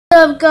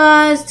up,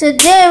 guys?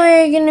 Today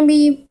we're gonna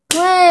be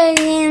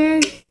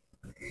playing.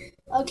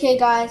 Okay,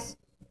 guys.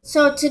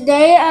 So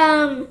today,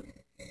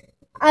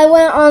 I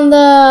went on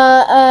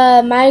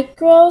the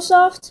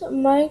Microsoft.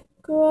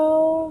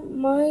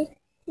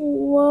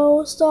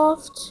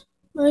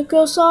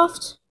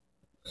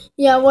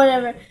 Yeah,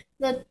 whatever.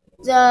 The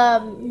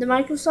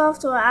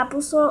Microsoft or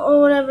Apple Store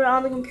or whatever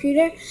on the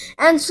computer.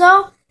 And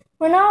so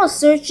when I was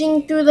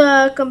searching through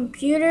the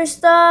computer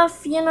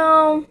stuff,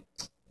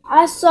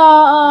 I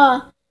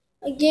saw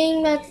a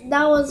game that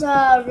was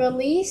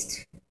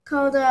released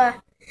called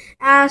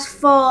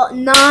Asphalt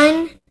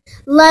 9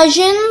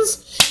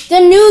 Legends,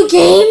 the new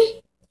game.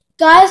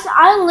 Guys,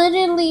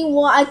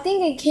 I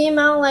think it came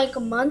out like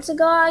months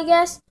ago, I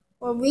guess,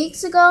 or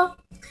weeks ago.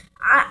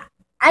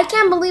 I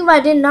can't believe I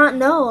did not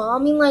know. I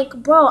mean, like,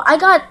 bro,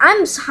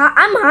 I'm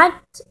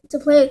hyped to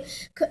play.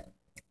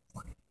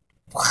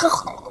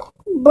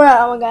 Bro,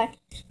 oh my god.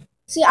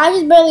 See, I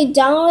just barely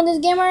downloaded this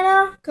game right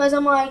now, because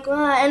I'm like,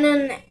 and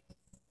then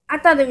I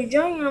thought they were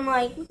joking, I'm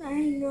like, what the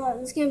heck,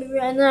 this can't be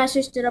real. And then I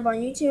searched it up on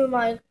YouTube, I'm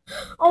like,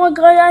 oh my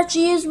god, it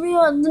actually is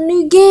real, the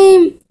new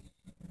game.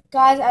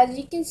 Guys, as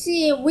you can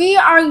see, we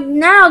are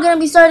now going to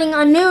be starting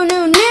a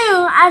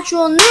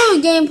actual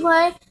new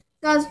gameplay.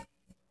 Guys,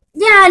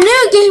 yeah,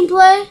 new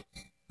gameplay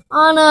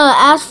on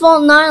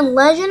Asphalt 9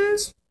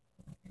 Legends.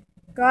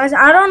 Guys,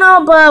 I don't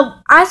know,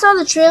 but I saw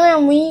the trailer,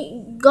 and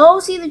we go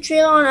see the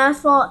trailer on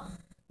Asphalt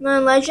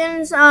 9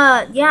 Legends.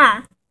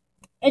 Yeah,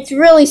 it's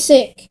really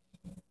sick.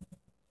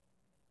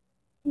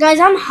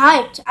 Guys, I'm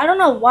hyped. I don't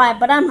know why,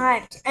 but I'm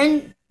hyped.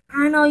 And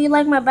I know you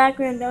like my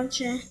background, don't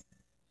you?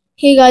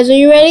 Hey guys, are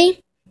you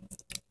ready?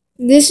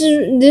 This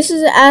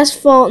is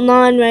Asphalt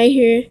 9 right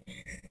here.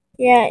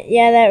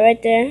 Yeah, that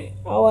right there.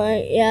 Oh,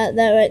 yeah,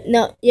 that right.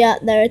 No, yeah,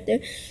 that right there.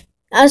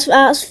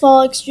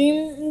 Asphalt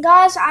Extreme.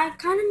 Guys, I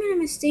kind of made a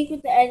mistake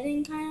with the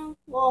editing, kind of.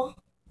 Well,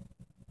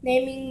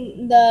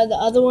 naming the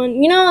other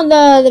one. You know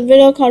the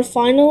video called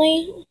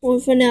Finally or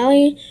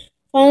Finale.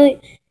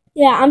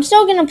 Yeah, I'm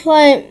still gonna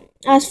play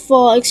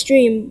Asphalt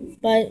Extreme,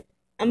 but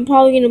I'm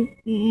probably gonna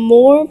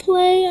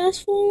play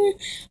Asphalt.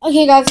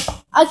 Okay, guys.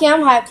 Okay,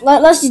 I'm hyped.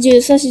 Let's just do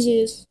this. Let's just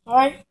do this. All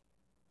right.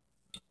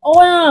 Oh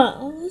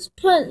no, let's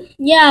put.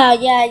 Yeah.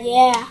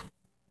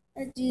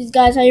 Let's do this,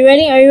 guys. Are you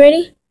ready? Are you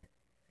ready?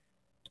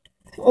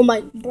 Oh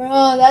my,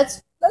 bro,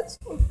 that's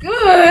so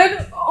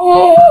good.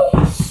 Oh.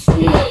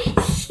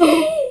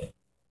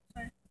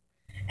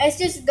 It's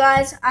just,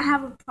 guys, I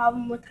have a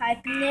problem with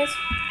typing this,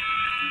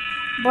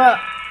 bro.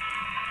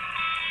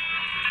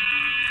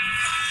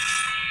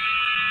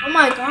 Oh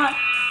my god.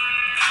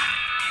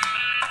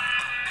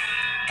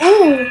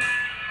 Ooh.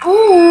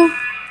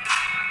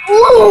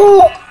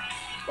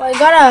 Well, I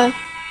gotta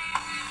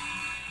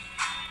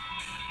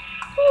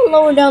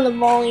lower down the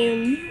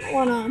volume.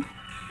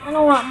 I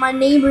don't want my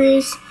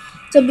neighbors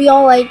to be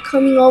all like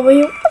coming over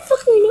here. What the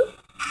fuck are you doing?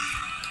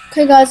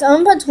 Okay, guys,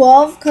 I'm gonna put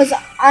 12 because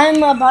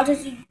I'm about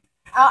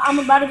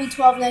to be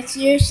 12 next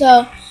year.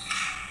 So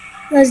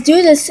let's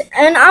do this.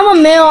 And I'm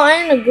a male. I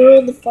ain't a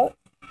girl. The fuck.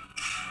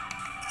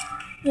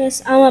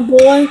 Yes, I'm a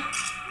boy.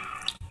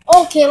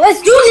 Okay,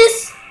 let's do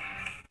this,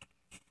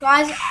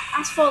 guys.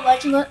 Asphalt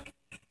Legend.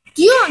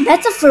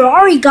 That's a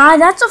Ferrari, guy.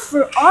 That's a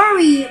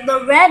Ferrari.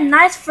 The red,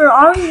 nice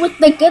Ferrari with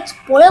the good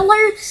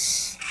spoiler.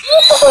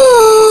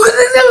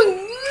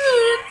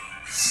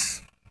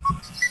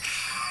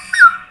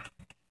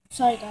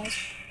 Sorry, guys.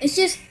 It's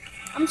just,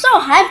 I'm so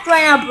hyped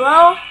right now,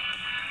 bro.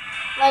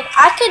 Like,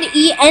 I could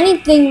eat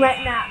anything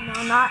right now.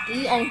 No, not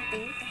eat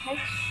anything. What the heck?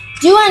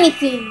 Do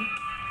anything.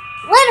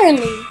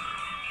 Literally.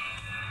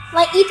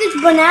 Like, eat this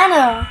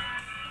banana.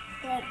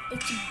 But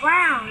it's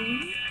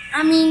brown.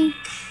 I mean,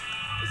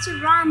 it's a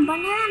round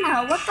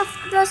banana. What the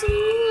f does it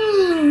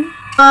mean?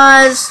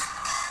 Guys,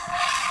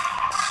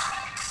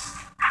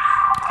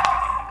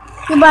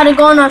 we're about to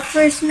go on our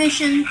first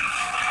mission.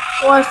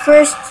 Or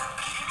first,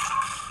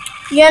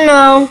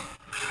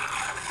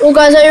 Oh,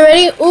 guys, are you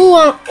ready?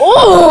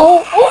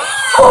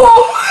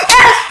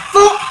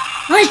 Asphalt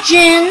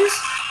Legends.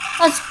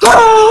 Let's go.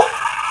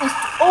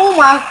 Oh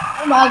my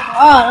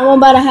god. I'm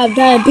about to have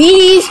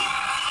diabetes.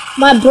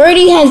 My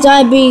birdie has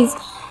diabetes.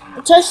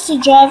 Touch to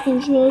drive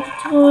control,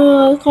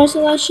 car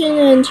selection,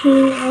 and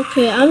turn.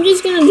 Okay, I'm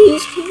just gonna do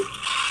this.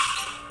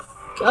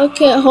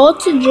 Okay, hold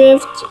to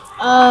drift.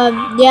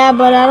 Yeah,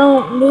 but I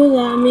don't do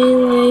that. I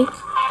mean, like,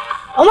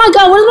 oh my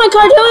god, what is my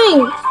car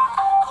doing?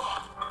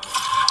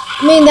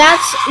 I mean,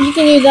 you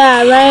can do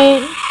that,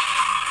 right?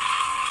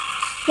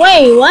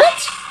 Wait,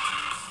 what?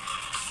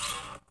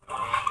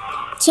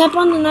 Tap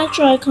on the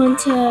nitro icon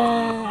to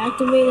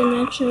activate the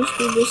nitro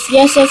speed boost.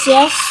 Yes.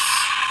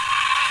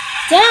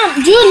 Damn,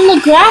 dude, the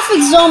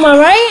graphics though, am I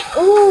right?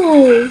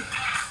 Ooh.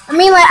 I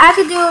mean, like, I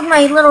could do it with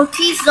my little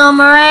keys though,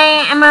 am I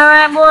right? Am I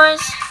right,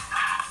 boys?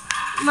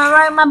 Am I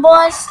right, my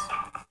boys?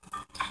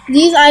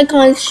 These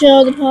icons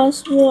show the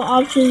possible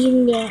options you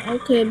can get.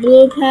 Okay,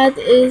 blue path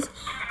is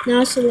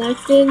now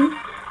selected.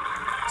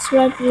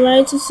 Swipe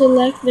right to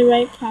select the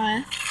right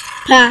path.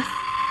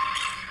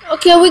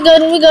 Okay, we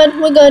good.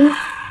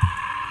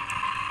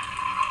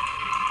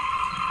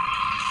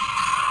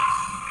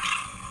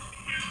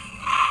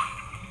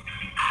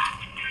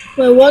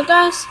 Wait, what,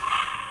 guys?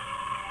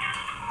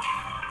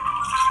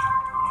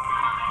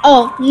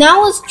 Oh,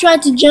 now let's try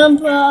to jump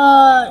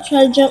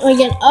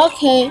again.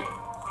 Okay.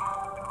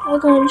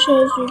 Icon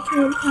shows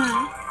return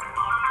path.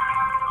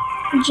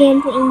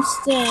 Jump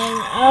instead.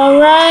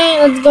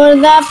 Alright, let's go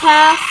to that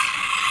path.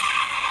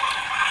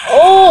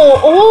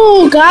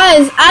 Oh,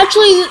 guys,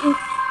 actually,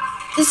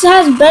 this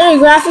has better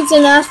graphics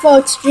than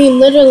Asphalt Extreme,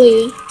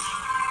 literally.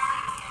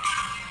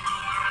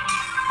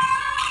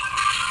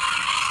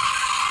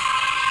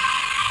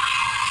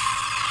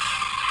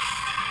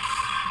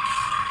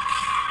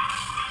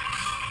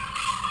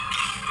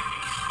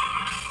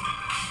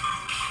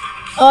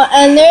 Oh,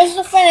 and there's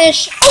the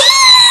finish.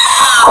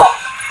 Oh!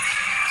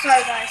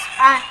 Sorry, guys.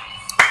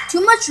 Too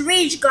much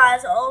rage,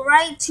 guys.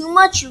 Alright, too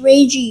much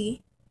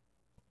ragey.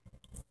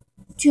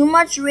 Too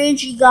much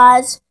ragey,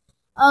 guys.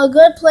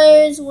 Good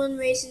players win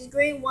races.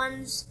 Great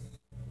ones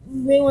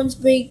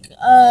break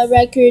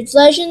records.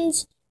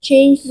 Legends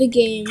change the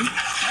game.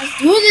 Let's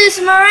do this.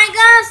 Am I right,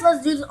 guys?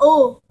 Let's do this.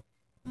 Oh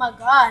my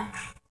God.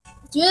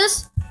 Let's do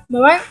this. Am I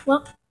right?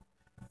 Well,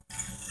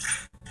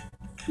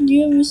 do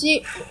you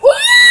see?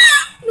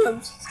 No,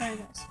 I'm sorry,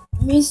 guys.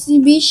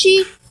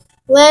 Mitsubishi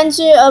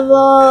Lancer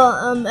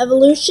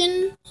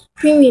Evolution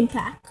Premium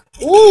Pack.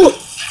 Ooh! Ooh!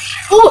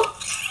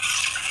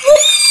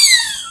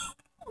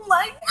 Oh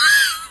my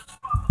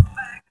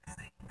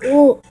God!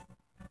 Ooh!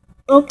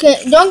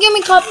 Okay, don't get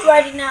me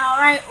copyrighted now,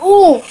 alright?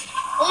 Ooh!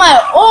 Oh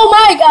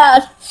my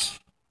God!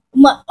 Oh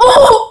my God!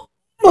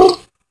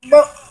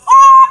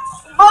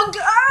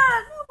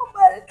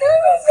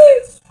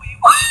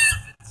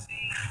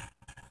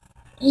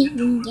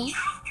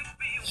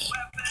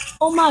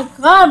 Oh my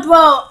God,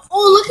 bro!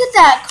 Oh, look at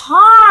that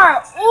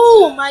car!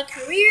 Oh, my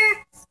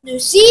career, new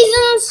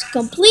seasons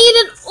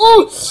completed.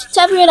 Oh,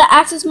 tap here to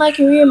access my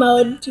career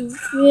mode to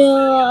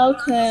feel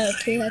okay.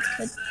 That's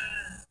good,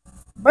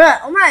 bruh.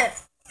 Oh my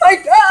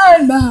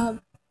God,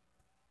 Mom!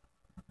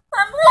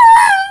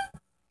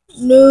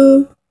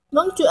 No,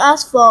 welcome to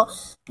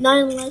Asphalt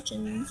 9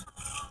 Legends.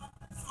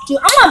 Dude,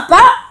 I'm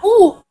about.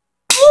 Ooh,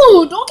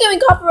 don't get me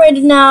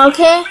copyrighted now,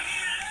 okay?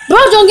 Bro,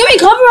 don't get me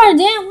copyrighted.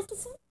 Damn, what the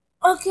fuck?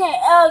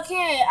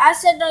 Okay. I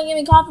said don't get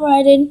me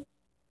copyrighted.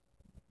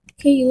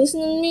 Okay, you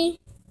listening to me?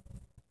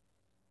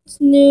 This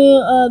new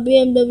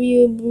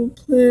BMW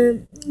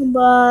blueprint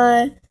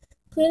by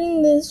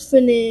cleaning this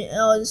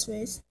this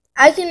race.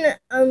 I can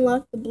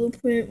unlock the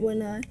blueprint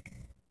when I.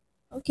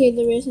 Okay,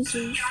 the race is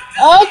finished.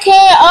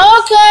 Okay.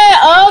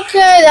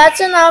 That's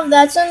enough.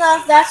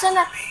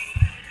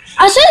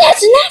 I said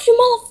that's enough, you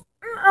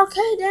motherfucker.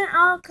 Okay, then.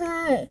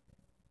 Okay.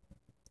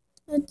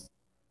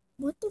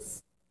 What the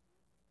f?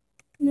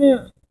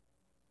 Yeah.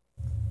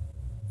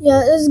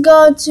 Let's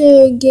go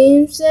to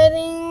game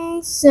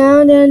settings,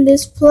 sound and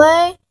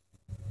display.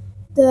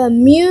 The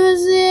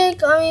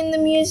music,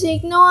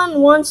 no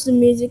one wants the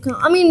music.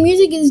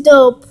 Music is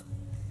dope,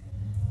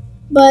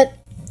 but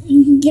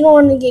you don't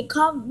want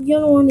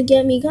to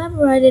get me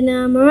copyrighted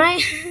now, am I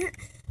right?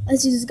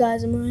 Let's do this,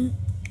 guys, am I right?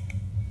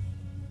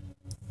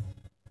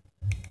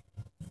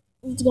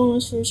 Let's go on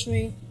this first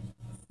race.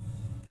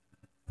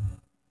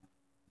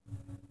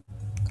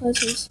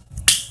 Let's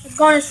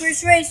go on this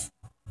first race.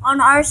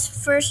 On our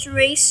first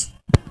race.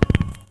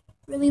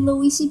 Really,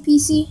 Louisy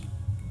PC.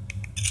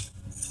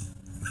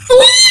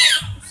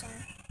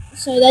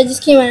 Sorry, that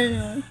just came out of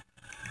nowhere.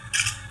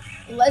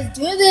 Let's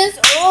do this.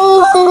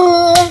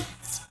 Oh,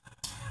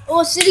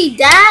 City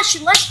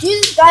Dash. Let's do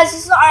this, guys.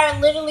 This is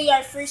literally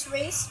our first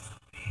race.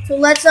 So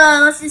let's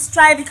just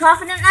try to be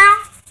confident now.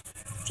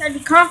 Try to be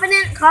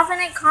confident,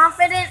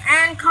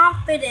 and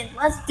confident.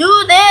 Let's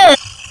do this.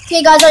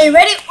 Okay, guys, are you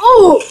ready?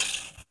 Ooh,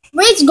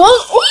 race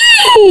goes.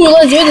 Ooh,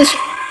 let's do this.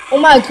 Oh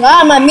my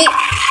God, my meat.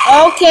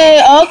 Okay,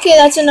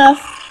 that's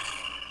enough.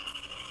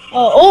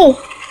 Oh.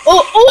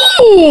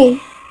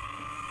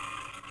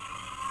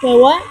 Wait,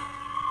 what?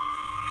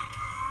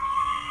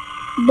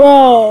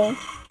 Bro.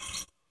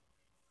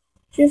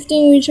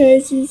 Drifting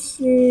recharges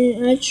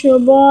actual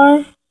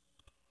bar.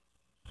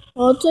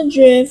 Auto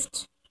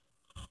drift.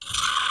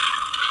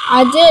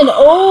 I did.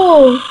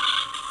 Oh.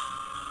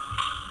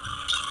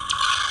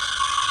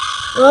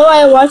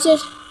 Wait, watch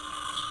it.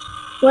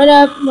 Wait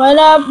up.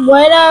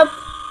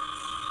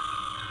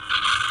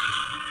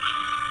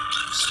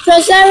 Just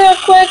press that real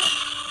quick.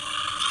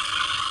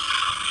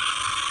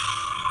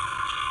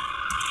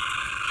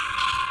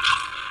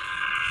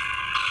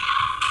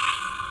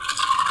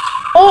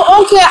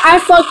 Oh, okay, I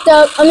fucked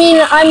up.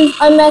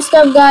 I messed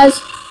up, guys.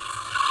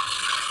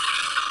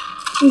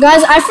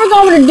 Guys, I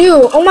forgot what to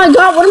do. Oh my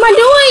God, what am I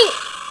doing?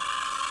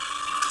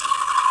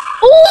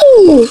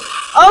 Ooh!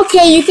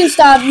 Okay, you can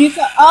stop.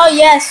 Oh,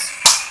 yes.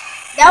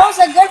 That was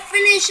a good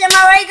finish, am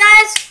I right,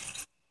 guys?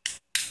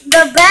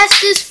 The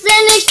bestest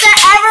finish that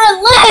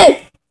ever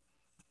lived!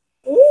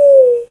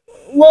 Ooh.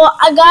 Well,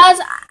 guys,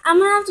 I'm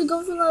gonna have to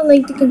go for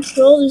the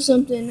controls or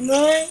something, am I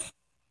right?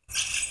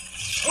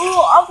 I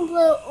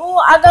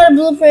got a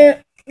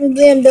blueprint with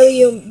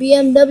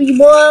BMW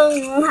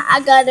boy. I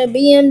got a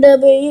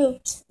BMW.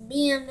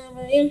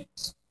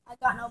 I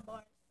got no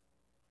bars.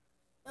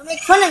 Don't make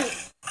fun of me.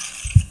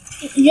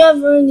 You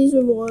have earned these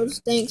rewards.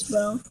 Thanks,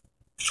 bro.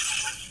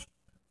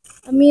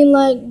 I mean,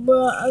 like,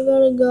 bro, I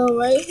gotta go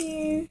right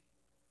here.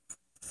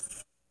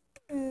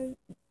 And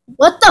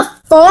what the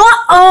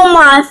fuck? Oh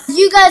my. As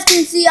you guys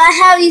can see, I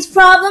have these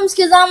problems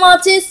because I'm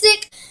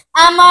autistic.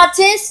 I'm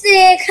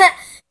autistic.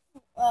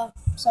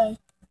 Sorry.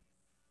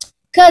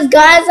 Because,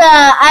 guys,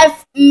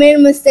 I've made a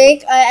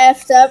mistake. I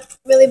effed up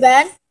really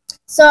bad.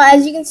 So,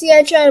 as you can see,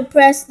 I try to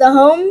press the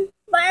home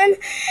button.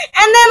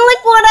 And then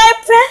look what I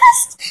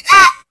pressed.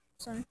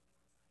 Sorry.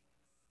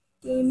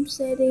 Game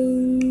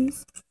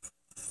settings.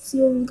 See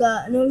what we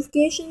got.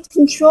 Notifications.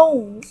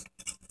 Controls.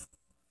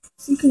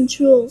 See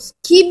controls.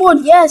 Keyboard,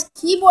 yes.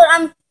 Keyboard.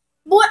 I'm doing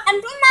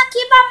my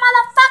keyboard,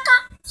 motherfucker.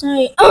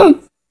 Sorry.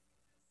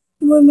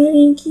 Keyboard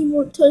manual,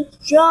 keyboard touch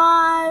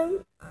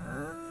drive.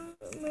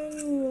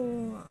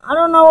 Manual. I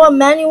don't know what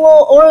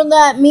manual or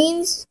that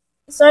means.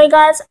 Sorry,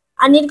 guys.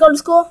 I need to go to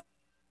school.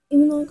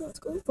 Even though I go to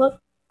school. Fuck.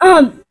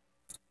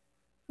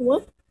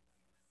 What?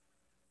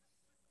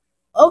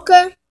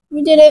 Okay.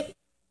 We did it.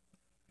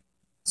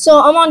 So,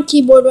 I'm on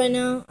keyboard right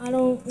now. I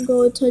don't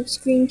go with touch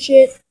screen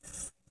shit.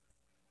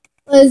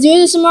 Let's do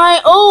this,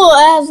 Mario. Oh,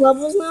 it has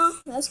levels now.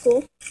 That's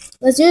cool.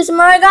 Let's do this,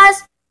 Mario,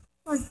 guys.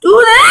 Let's do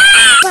that.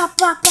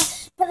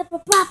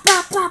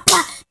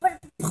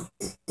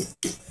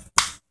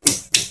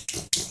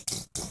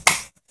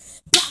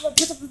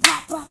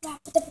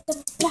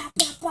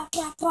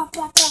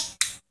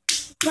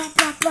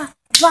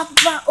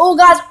 Oh,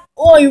 guys.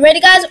 Oh, you ready,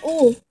 guys?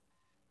 Oh.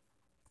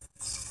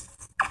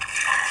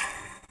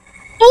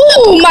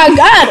 Oh my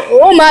god.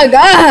 Oh my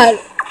god.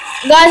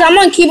 Guys, I'm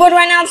on keyboard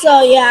right now,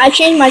 so yeah, I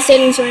changed my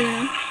settings right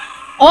now.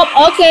 Oh,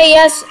 okay,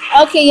 yes.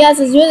 Okay, yes,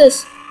 let's do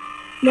this.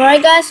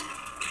 Alright, guys.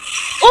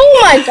 Oh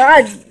my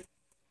god.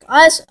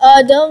 Guys,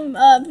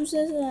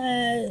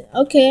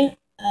 okay.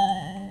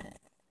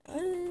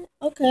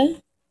 Okay.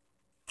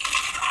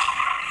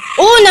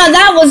 Oh, now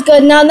that was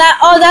good. Now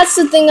that's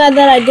the thing that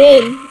I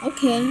did.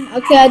 Okay,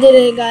 I did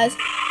it, guys.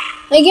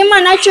 Hey, get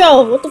my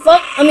nitro. What the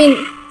fuck? I mean...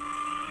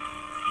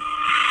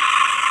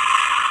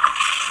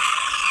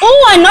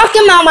 Oh, I knocked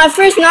him out. My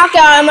first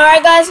knockout. Am I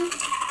right, guys?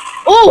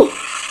 Oh.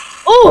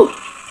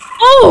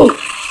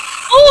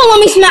 Let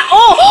me smack.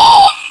 Oh.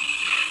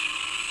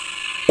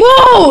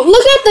 Bro,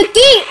 look at the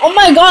thing. Oh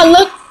my god,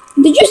 look.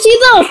 Did you see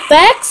the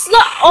effects?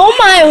 Oh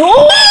my.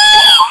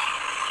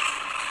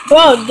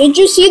 Bro, did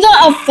you see the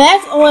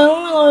effects? Oh, I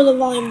want to lower the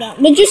volume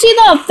down. Did you see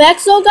the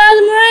effects, though, guys?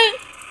 Am I right?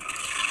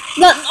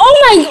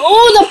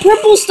 The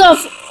purple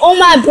stuff. Oh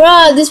my,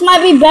 bro. This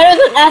might be better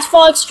than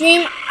Asphalt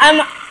Extreme.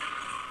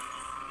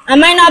 I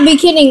might not be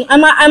kidding. I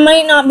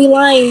might not be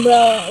lying,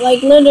 bro.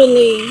 Like,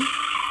 literally.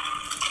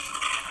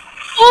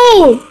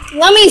 Oh!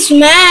 Let me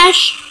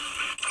smash.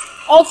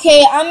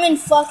 Okay, I'm in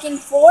fucking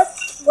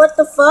fourth. What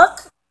the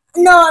fuck?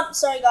 No, I'm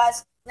sorry,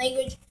 guys.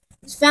 Language.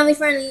 It's family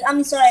friendly. I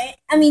mean, sorry.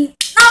 I mean,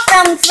 not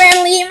family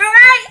friendly. Am I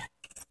right?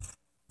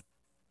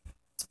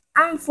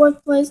 I'm in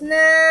fourth place.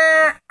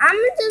 Nah. I'm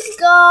gonna just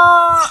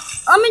go.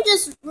 Let me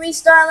just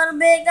restart a little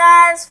bit,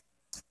 guys.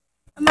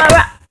 Am I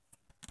right?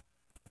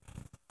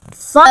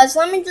 Fuck. Guys,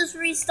 let me just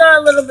restart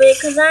a little bit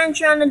because I ain't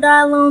trying to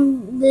die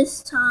alone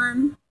this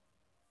time.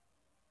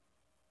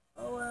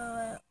 Oh,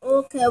 wait.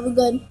 Okay, we're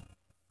good.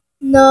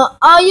 No.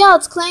 Oh, yeah,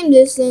 let's claim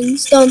this and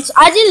stunts.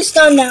 I did a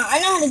stunt now. I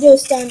know how to do a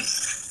stunt.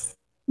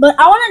 But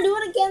I want to do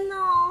it again,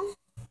 though.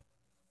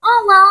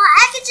 Oh, well,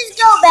 I could just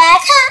go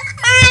back.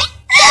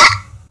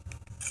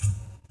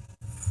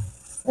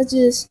 Let's do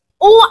this.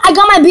 Oh, I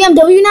got my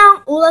BMW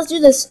now. Oh, let's do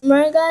this.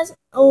 Alright, guys?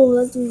 Oh,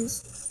 let's do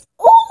this.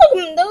 Oh,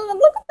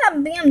 look at that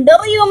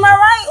BMW, am I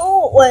right?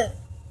 Oh, what?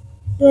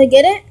 Do I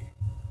get it?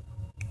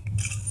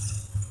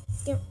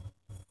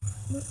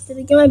 Did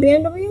I get my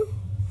BMW?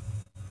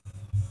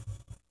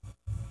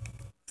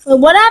 Wait,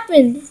 what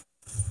happened?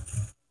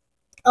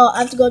 Oh, I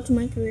have to go to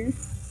my career.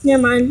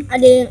 Never mind, I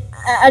did it.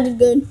 I did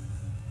good.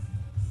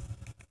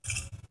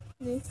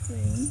 Next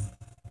thing.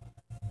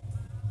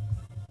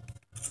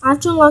 I have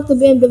to unlock the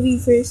BMW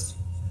first.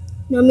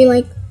 You know what I mean?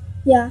 Like,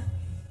 yeah.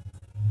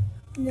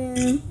 Nah,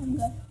 I'm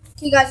good.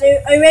 Okay, guys,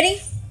 are you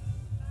ready?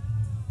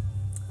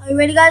 Are you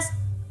ready, guys?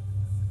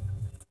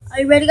 Are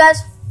you ready,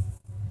 guys?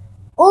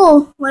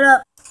 Oh, what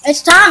up?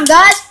 It's time,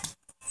 guys.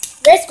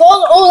 Let's go.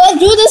 Oh, let's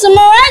do this. Am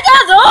I right,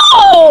 guys?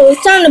 Oh,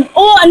 it's time to.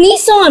 Oh, a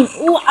Nissan.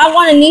 Oh, I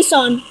want a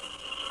Nissan.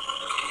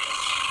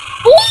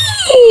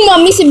 Ooh, my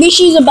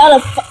Mitsubishi's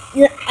about to.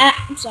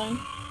 I'm sorry.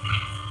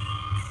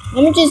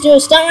 Let me just do a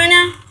stunt right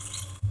now.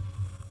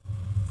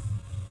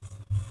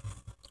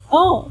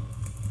 Oh.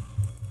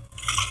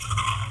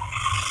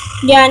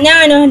 Yeah, now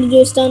I know how to do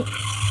a stunt.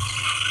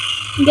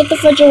 Get the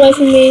fudge away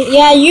from me.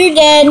 Yeah, you're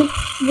dead.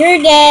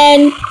 You're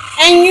dead.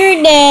 And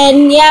you're dead.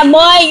 Yeah,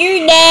 boy,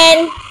 you're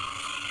dead.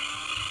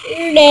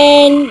 You're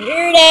dead.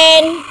 You're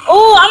dead.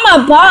 Oh, I'm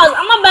a boss.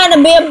 I'm about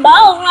to be a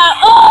boss. Like,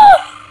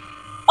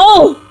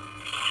 oh.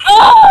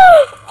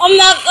 I'm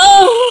not.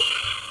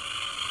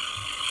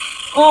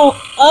 Oh,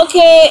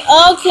 okay.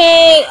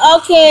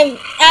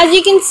 As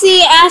you can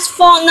see,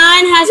 Asphalt 9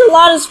 has a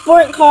lot of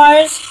sport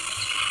cars.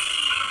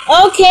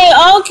 Okay.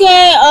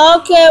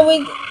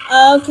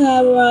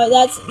 Okay, bro.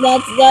 That's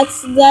wow.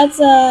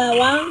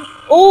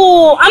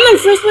 Oh, I'm in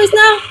first place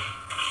now.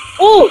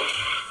 Oh,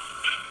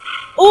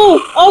 oh.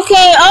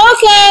 Okay,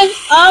 okay,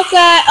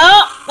 okay.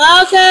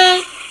 Oh,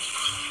 okay.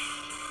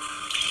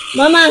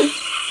 Mama,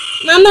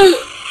 mama.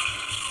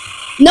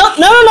 Nope,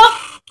 no, no, no.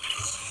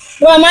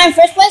 Bro, am I in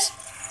first place?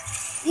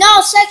 No,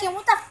 second.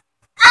 What the?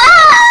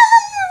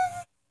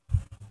 Ah!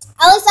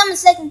 At least I'm in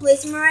second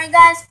place. Am I right,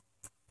 guys?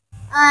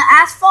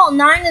 Asphalt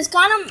 9 is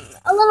kind of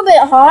a little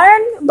bit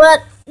hard,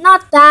 but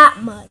not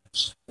that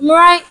much. Am I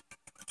right?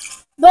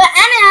 But and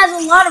it has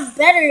a lot of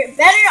better,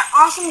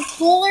 awesome,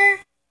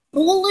 cooler,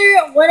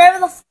 whatever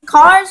the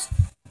cars.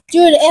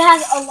 Dude, it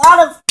has a lot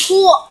of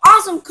cool,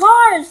 awesome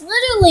cars.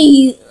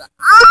 Literally.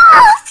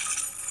 Ah!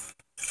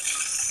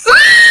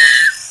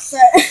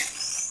 Sorry.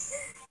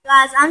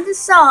 Guys, I'm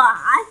just so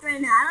hyped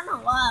right now. I don't know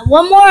why.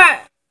 One more.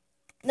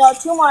 No,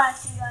 two more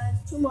actually, guys.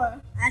 Two more.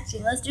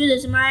 Actually, let's do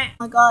this, am I right?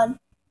 Oh my god.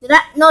 Did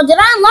I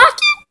unlock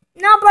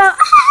it? No, bro.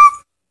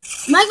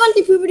 Am I going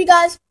through puberty,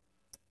 guys?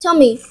 Tell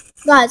me.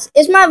 Guys,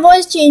 is my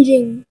voice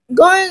changing?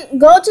 Go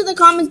to the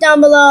comments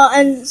down below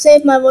and say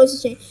if my voice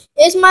is changing.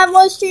 Is my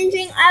voice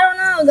changing? I don't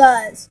know,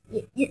 guys.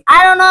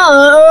 I don't know,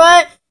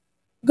 alright?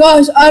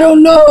 Guys, I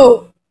don't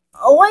know.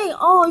 Oh, wait.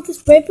 Oh, you can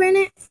spray paint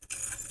it?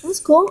 That's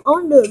cool. I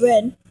want to do it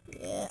red.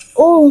 Yeah.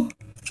 Oh,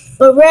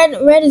 but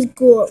red is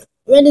cool.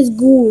 Red is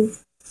ghoul.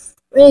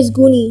 Red is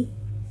Goonie.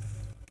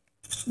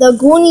 The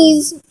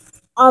Goonies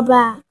are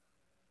back.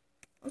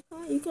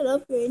 Okay, you can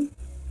upgrade.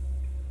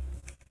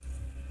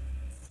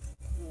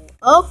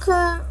 Okay.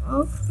 I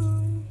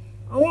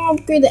want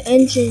to upgrade the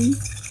engine.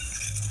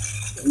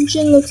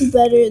 Engine looks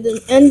better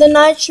and the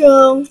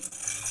nitro.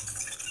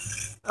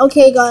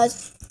 Okay,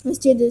 guys, let's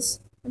do this.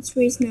 Let's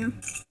race now.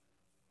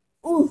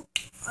 Ooh,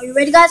 are you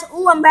ready, guys?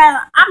 Ooh, I'm ready.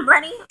 I'm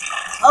ready.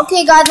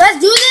 Okay, guys, let's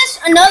do this.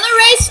 Another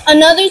race,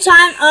 another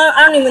time.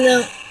 I don't even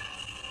know.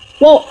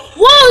 Whoa,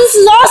 this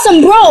is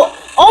awesome, bro.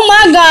 Oh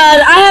my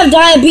god, I have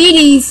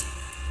diabetes.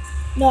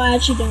 No, I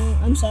actually don't.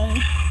 I'm sorry.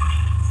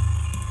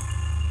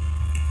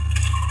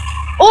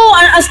 Oh,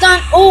 I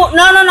stunned. Oh,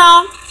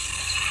 no.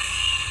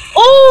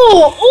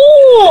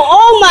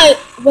 Oh my.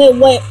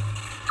 Wait.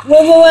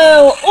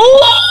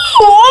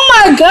 Oh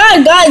my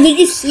god, guys, did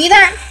you see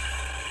that?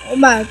 Oh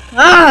my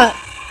god.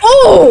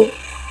 Oh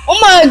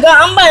my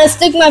god, I'm about to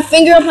stick my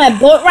finger up my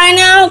butt right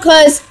now,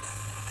 cause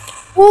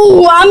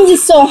ooh, I'm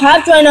just so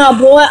hyped right now,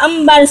 boy.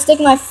 I'm about to stick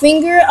my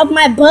finger up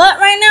my butt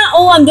right now.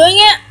 Oh, I'm doing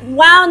it.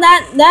 Wow,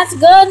 that's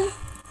good.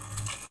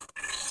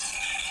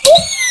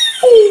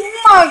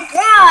 Oh my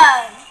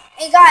god.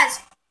 Hey guys,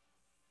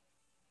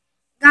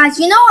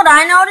 you know what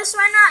I noticed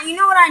right now? You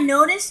know what I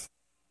noticed?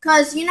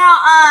 Cause in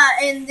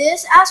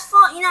this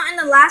asphalt, in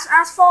the last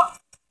asphalt,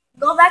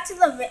 go back to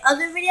the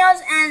other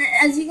videos, and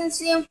as you can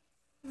see,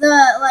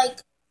 the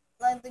like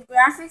the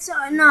graphics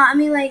are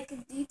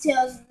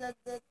details the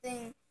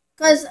thing.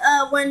 Cause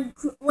when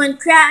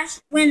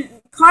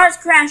cars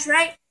crash,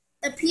 right,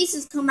 the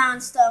pieces come out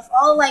and stuff.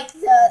 All like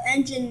the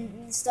engine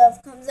and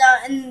stuff comes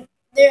out, and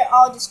they're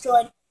all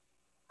destroyed.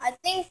 I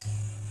think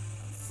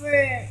for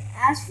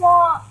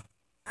asphalt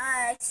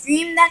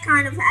extreme that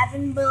kind of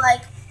happened, but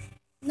like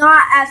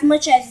not as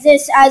much as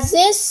this. As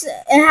this,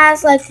 it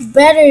has like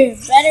better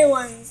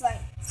ones.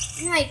 Like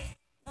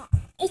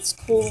it's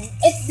cool.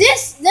 It's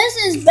this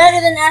is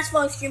better than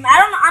asphalt extreme. I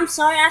don't know. I'm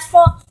sorry,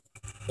 asphalt.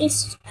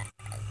 It's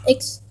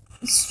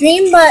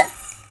extreme, but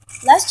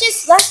let's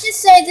just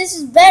say this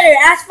is better.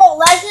 Asphalt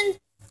legend.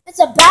 It's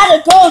about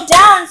to go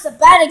down. It's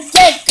about to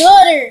get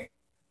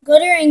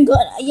gooder and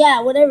good.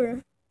 Yeah,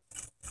 whatever.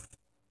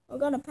 I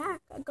got a pack.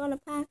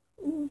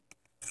 Ooh.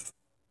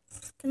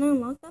 Can I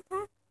unlock that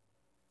pack?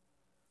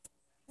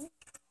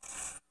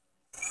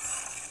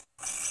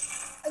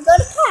 I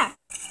got a pack.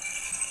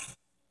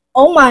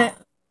 Oh my.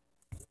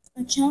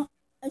 A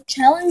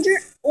challenger.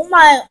 Oh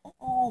my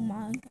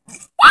god.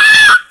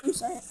 I'm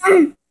sorry.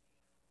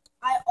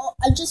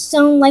 I just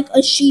sound like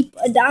a sheep,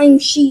 a dying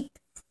sheep.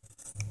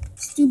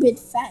 Stupid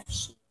fat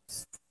sheep.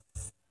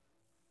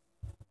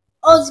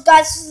 Oh,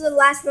 guys, this is the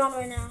last round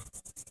right now.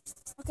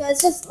 Okay,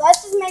 let's just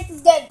make this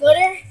get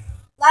gooder.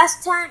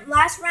 Last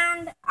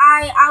round,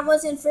 I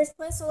was in first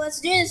place, so let's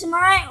do this. Am I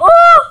right?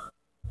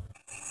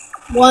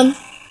 Woo! One.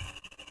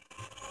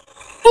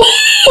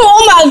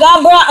 Oh my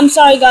god, bro! I'm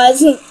sorry,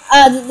 guys.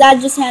 That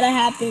just had to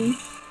happen.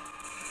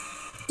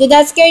 Did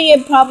that scare you?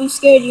 It probably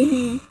scared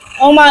you,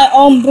 Oh my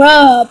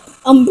umbrella.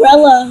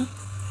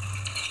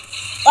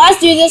 Let's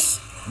do this,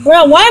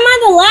 bro. Why am I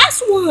the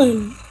last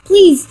one?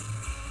 Please,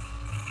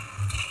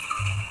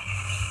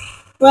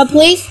 bro.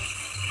 Please.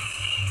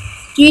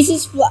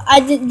 Jesus, I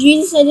didn't do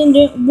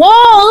it.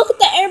 Whoa, look at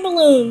the air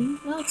balloon.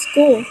 That looks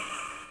cool.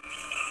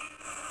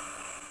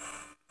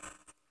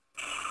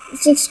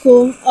 This looks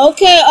cool.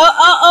 Okay,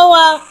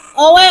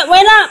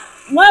 wait up.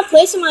 What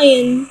place am I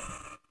in?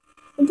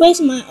 What place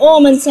am I? Oh,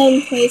 I'm in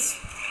 7th place.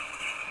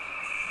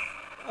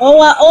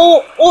 Wait,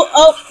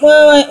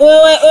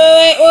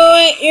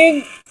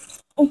 you're...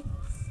 Oh.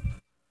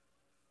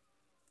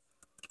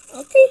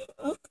 Okay.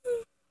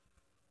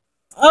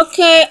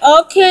 Okay,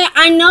 okay,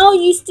 I know,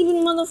 you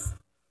stupid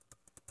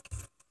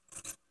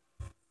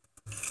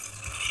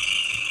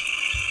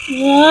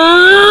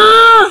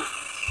Ah!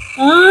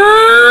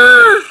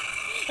 Ah!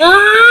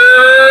 Ah!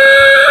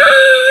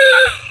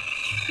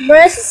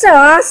 Bro, this is so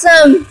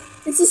awesome.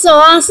 This is so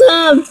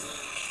awesome.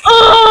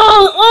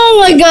 Oh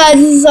my god,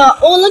 this is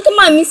oh, look at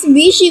my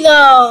Mitsubishi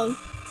though.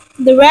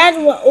 The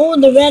red one, oh,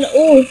 the red,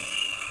 oh.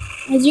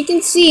 As you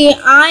can see,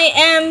 I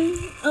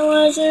am a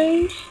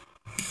legend.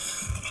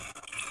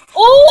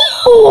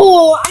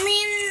 Oh, I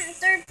mean,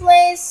 third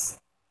place.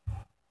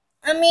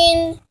 I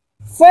mean,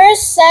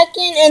 first,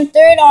 second, and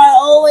third are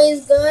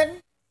always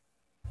good.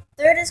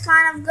 Third is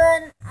kind of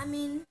good. I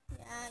mean,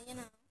 yeah, you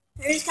know.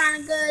 Third is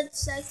kind of good.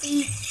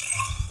 Second,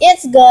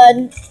 it's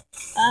good.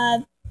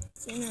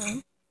 You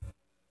know.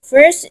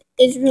 First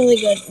is really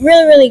good.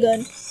 Really, really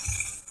good.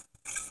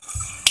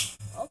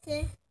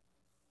 Okay.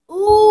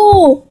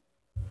 Ooh.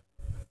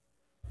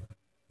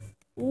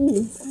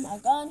 Ooh. Oh my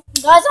god.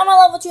 Guys, I'm on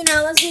level 2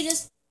 now. Let's do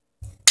this.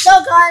 So,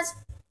 guys.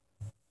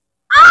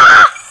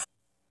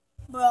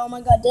 Bro, oh my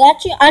god.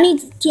 Actually, I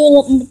need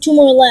two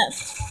more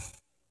left.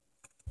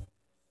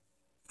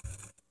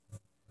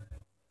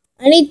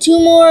 I need two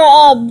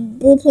more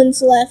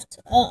blueprints left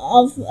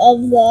of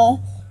the,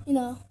 you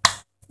know,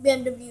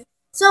 BMW.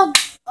 So,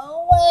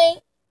 oh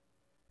wait.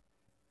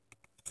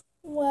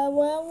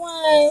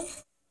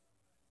 Wait.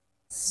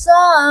 So,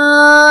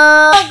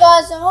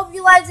 guys, I hope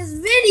you like this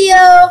video,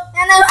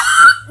 and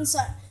I'm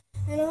sorry,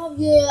 and I hope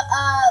you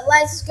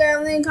like,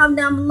 subscribe, and comment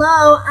down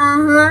below.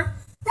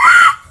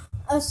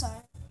 Oh,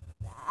 sorry,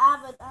 I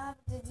have a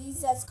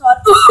disease that's called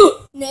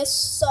ness.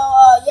 So,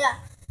 yeah.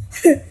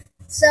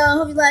 So, I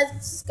hope you like,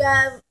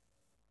 subscribe,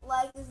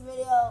 like this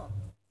video.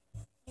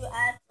 You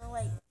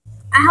like.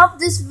 I hope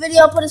this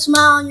video put a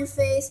smile on your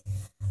face.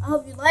 I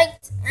hope you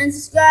liked and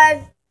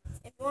subscribed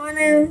if you want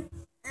to,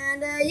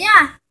 and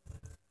yeah.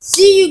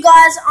 See you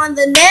guys on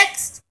the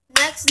next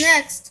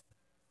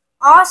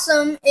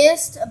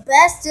awesomest,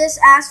 bestest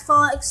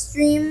asphalt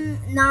extreme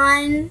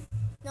 9,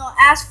 no,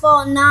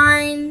 asphalt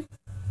 9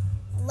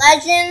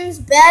 legends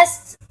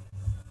best,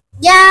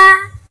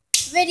 yeah,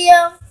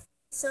 video.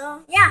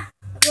 So yeah,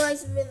 if you like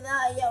the video,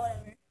 yeah,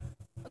 whatever.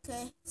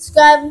 Okay,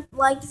 subscribe,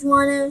 like if you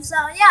want to. So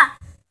yeah,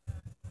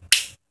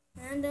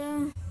 and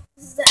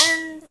this is the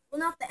end. Well,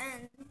 not the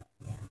end.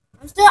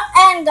 I'm still,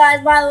 and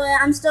guys, by the way,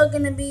 I'm still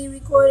gonna be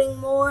recording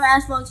more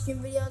Asphalt Extreme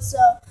videos, so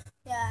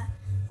yeah,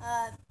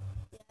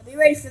 be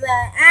ready for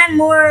that, and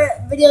more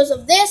videos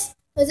of this,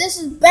 because this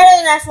is better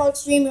than Asphalt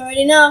Extreme, you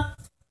already know.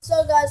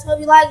 So guys, hope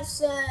you like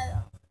this,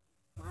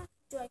 why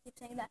do I keep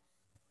saying that?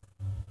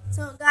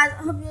 So guys,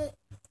 I hope you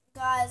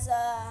guys,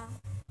 I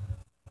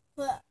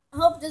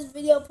hope this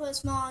video put a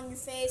smile on your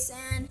face,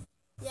 and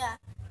yeah,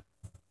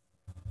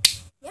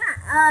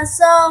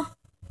 so,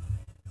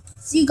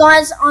 see you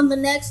guys on the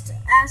next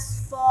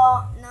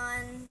Asphalt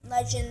 9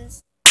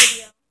 Legends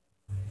video.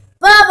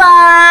 Bye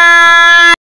bye!